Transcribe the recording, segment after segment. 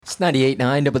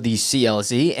98.9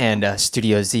 WCLZ and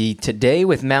Studio Z today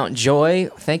with Mount Joy.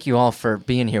 Thank you all for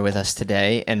being here with us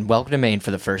today, and welcome to Maine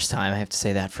for the first time. I have to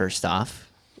say that first off.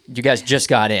 You guys just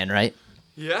got in, right?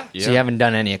 Yeah. So you haven't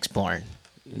done any exploring?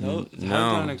 No. Haven't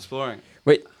done exploring.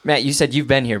 Wait, Matt, you said you've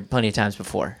been here plenty of times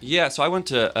before. Yeah, so I went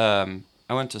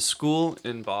to school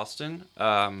in Boston,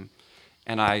 and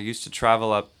I used to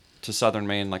travel up to southern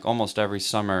Maine like almost every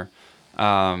summer.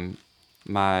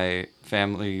 My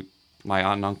family, my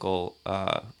aunt and uncle,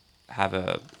 have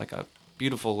a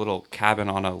beautiful little cabin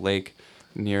on a lake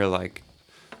near like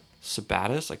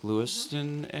Sabattis, like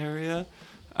Lewiston area.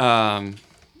 And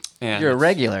You're a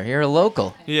regular. You're a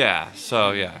local. Yeah.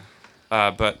 So yeah,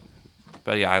 but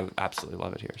yeah, I absolutely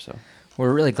love it here. So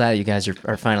We're really glad you guys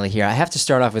are finally here. I have to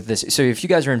start off with this. So if you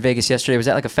guys were in Vegas yesterday, was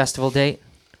that like a festival date?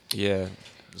 yeah.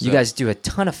 You guys do a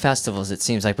ton of festivals, it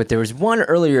seems like, but there was one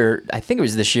earlier, I think it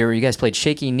was this year, where you guys played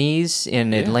Shaky Knees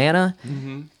in Atlanta,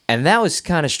 and that was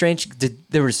kind of strange.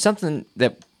 There was something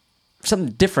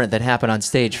different that happened on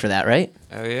stage for that, right?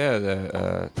 Oh yeah,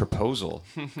 the proposal.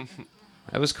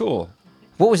 That was cool.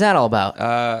 What was that all about?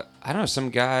 I don't know. Some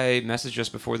guy messaged us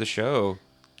before the show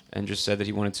and just said that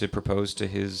he wanted to propose to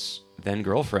his then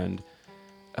girlfriend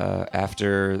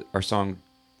after our song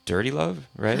 "Dirty Love,"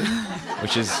 right?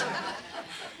 Which is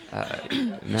Matt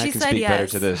She can said speak yes, better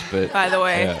to this, but by the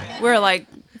way, yeah. we're like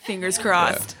fingers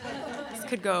crossed. This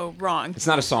could go wrong. It's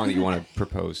not a song that you want to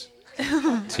propose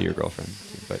to your girlfriend.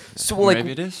 But So, like,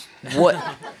 Maybe it is. what?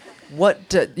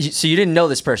 So you didn't know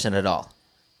this person at all?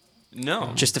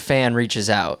 No. Just a fan reaches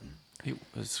out. It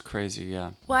was crazy.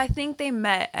 Yeah. Well, I think they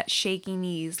met at Shaky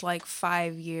Knees like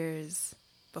 5 years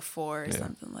before or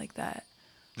something like that.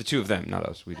 the two of them, not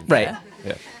us. We didn't. Right.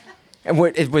 Yeah. And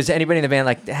was anybody in the band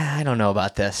like, I don't know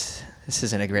about this. This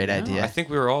isn't a great idea. I think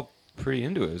we were all pretty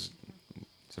into it.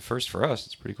 It's a first for us.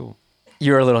 It's pretty cool.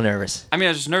 You were a little nervous. I mean, I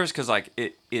was just nervous because like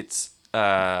it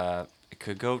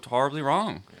could go horribly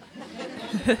wrong.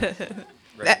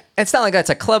 It's not like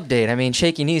that's a club date. I mean,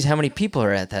 Shaky Knees, how many people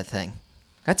are at that thing?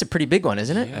 That's a pretty big one,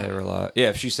 isn't it? Yeah, there were a lot. Yeah,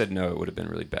 if she said no, it would have been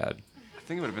really bad. I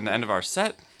think it would have been the end of our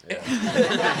set. I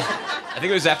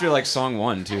think it was after like song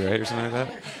 1 too, right, or something like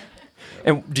that.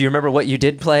 And do you remember what you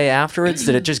did play afterwards?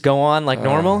 Did it just go on like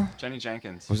normal? Jenny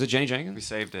Jenkins. Was it Jenny We Jenkins?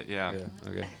 saved it. Yeah. Yeah.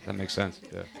 Okay, that makes sense.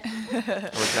 Yeah.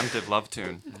 A redemptive love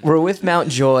tune. We're with Mount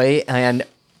Joy, and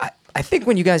I think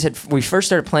when we first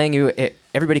started playing you,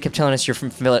 everybody kept telling us you're from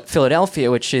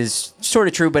Philadelphia, which is sort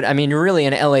of true, but I mean, you're really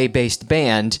an LA-based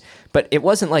band, but it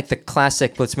wasn't like the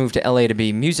classic, let's move to LA to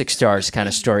be music stars kind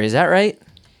of story. Is that right?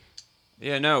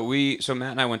 Yeah, no, so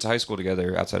Matt and I went to high school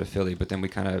together outside of Philly, but then we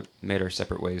kind of made our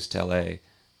separate ways to LA, and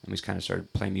we kind of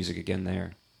started playing music again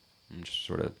there, and just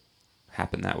sort of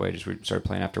happened that way. Just we started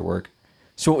playing after work.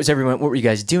 So what were you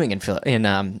guys doing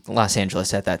in Los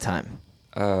Angeles at that time?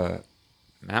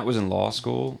 Matt was in law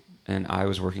school, and I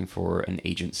was working for an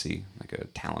agency, like a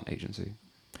talent agency.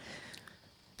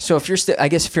 So if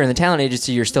you're in the talent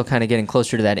agency, you're still kind of getting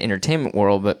closer to that entertainment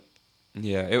world, but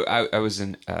Yeah, I was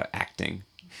in acting.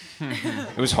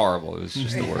 It was horrible. It was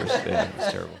just the worst. Yeah, it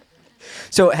was terrible.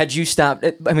 so had you stopped?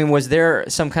 I mean, was there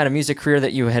some kind of music career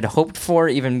that you had hoped for,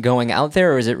 even going out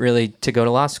there, or is it really to go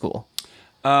to law school?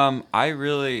 I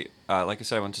really, like I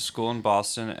said, I went to school in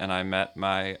Boston, and I met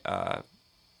my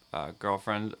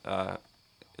girlfriend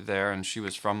there, and she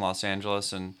was from Los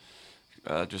Angeles, and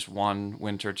just one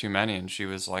winter too many, and she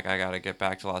was like, I got to get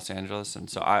back to Los Angeles, and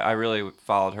so I really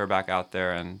followed her back out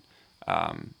there, and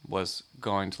was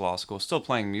going to law school, still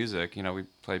playing music. You know, we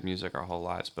played music our whole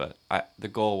lives, but the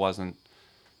goal wasn't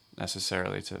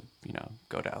necessarily to,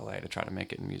 go to LA to try to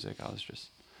make it in music. I was just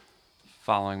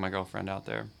following my girlfriend out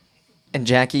there. And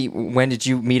Jackie, when did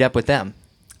you meet up with them?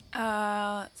 So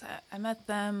I met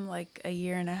them like a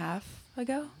year and a half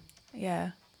ago.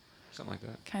 Yeah, Something like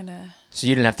that. kind of. So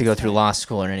you didn't have to go through law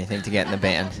school or anything to get in the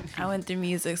band. I went through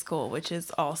music school, which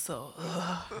is also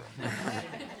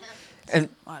And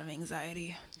a lot of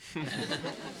anxiety.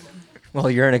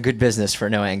 well, you're in a good business for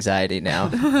no anxiety now.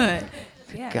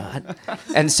 Yeah. God.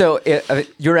 And so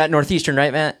you're at Northeastern,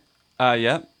 right, Matt?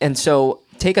 Yeah. And so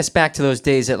take us back to those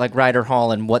days at like Ryder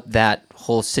Hall and what that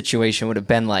whole situation would have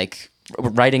been like.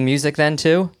 Writing music then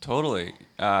too? Totally.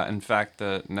 In fact,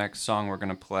 the next song we're going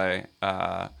to play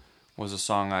was a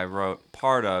song I wrote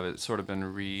part of. It's sort of been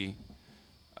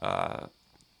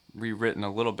rewritten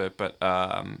a little bit, but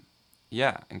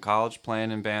yeah, in college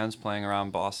playing in bands, playing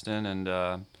around Boston, and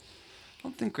I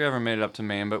don't think we ever made it up to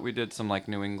Maine, but we did some like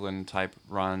New England type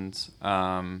runs.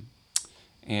 And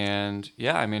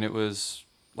yeah, I mean, it was,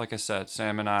 like I said,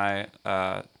 Sam and I,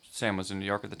 Sam was in New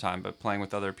York at the time, but playing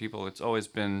with other people, it's always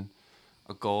been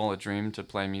a goal, a dream to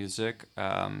play music.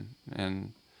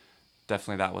 And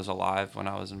definitely that was alive when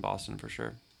I was in Boston for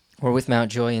sure. We're with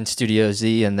Mountjoy in Studio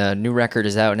Z, and the new record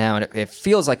is out now, and it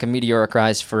feels like a meteoric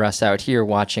rise for us out here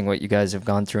watching what you guys have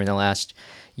gone through in the last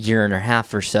year and a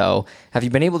half or so. Have you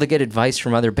been able to get advice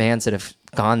from other bands that have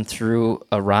gone through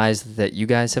a rise that you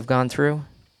guys have gone through?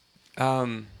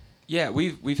 Yeah,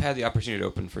 we've had the opportunity to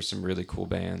open for some really cool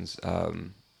bands,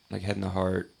 like Head in the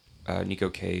Heart, Nico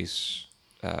Case,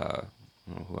 I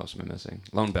don't know, who else am I missing?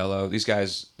 Lone Bellow. These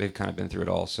guys, they've kind of been through it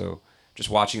all, so just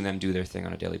watching them do their thing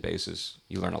on a daily basis,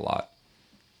 you learn a lot.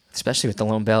 Especially with the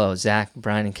Lone Bellow, Zach,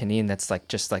 Brian, and Kaneen, that's like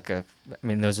just like I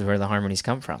mean, those are where the harmonies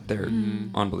come from. They're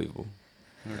unbelievable.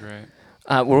 They're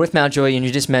great. We're with Mountjoy, and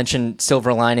you just mentioned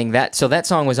Silver Lining. So that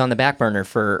song was on the back burner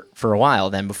for a while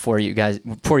then before you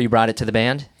brought it to the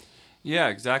band? Yeah,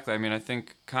 exactly. I mean, I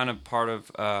think kind of part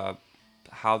of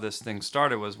how this thing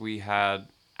started was we had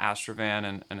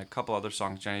Astrovan and a couple other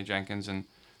songs, Jenny Jenkins, and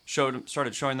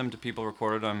started showing them to people,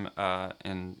 recorded them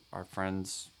in our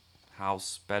friend's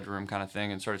house, bedroom kind of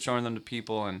thing, and started showing them to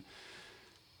people, and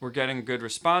we're getting good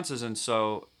responses. And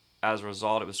so as a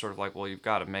result, it was sort of like, well, you've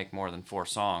got to make more than 4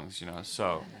 songs,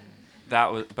 so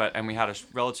that was, and we had a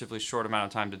relatively short amount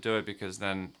of time to do it, because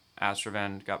then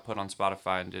Astrovan got put on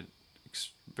Spotify and did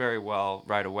very well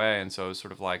right away. And so it was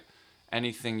sort of like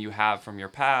anything you have from your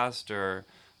past or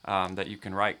that you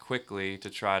can write quickly to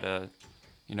try to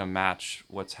match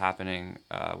what's happening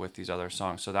with these other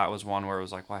songs. So that was one where it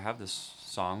was like, well, I have this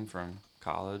song from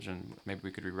college and maybe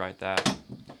we could rewrite that.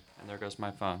 And there goes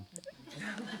my phone.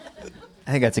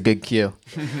 I think that's a good cue.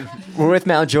 We're with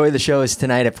Mountjoy. The show is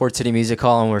tonight at Port City Music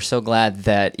Hall, and we're so glad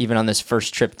that even on this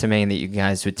first trip to Maine that you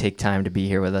guys would take time to be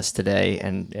here with us today.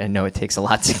 And I know it takes a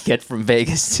lot to get from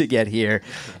Vegas to get here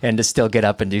and to still get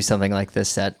up and do something like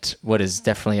this at what is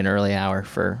definitely an early hour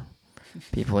for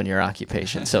people in your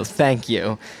occupation. So thank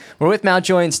you. We're with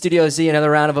Mountjoy in Studio Z.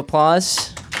 Another round of applause.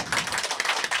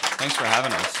 Thanks for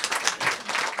having us.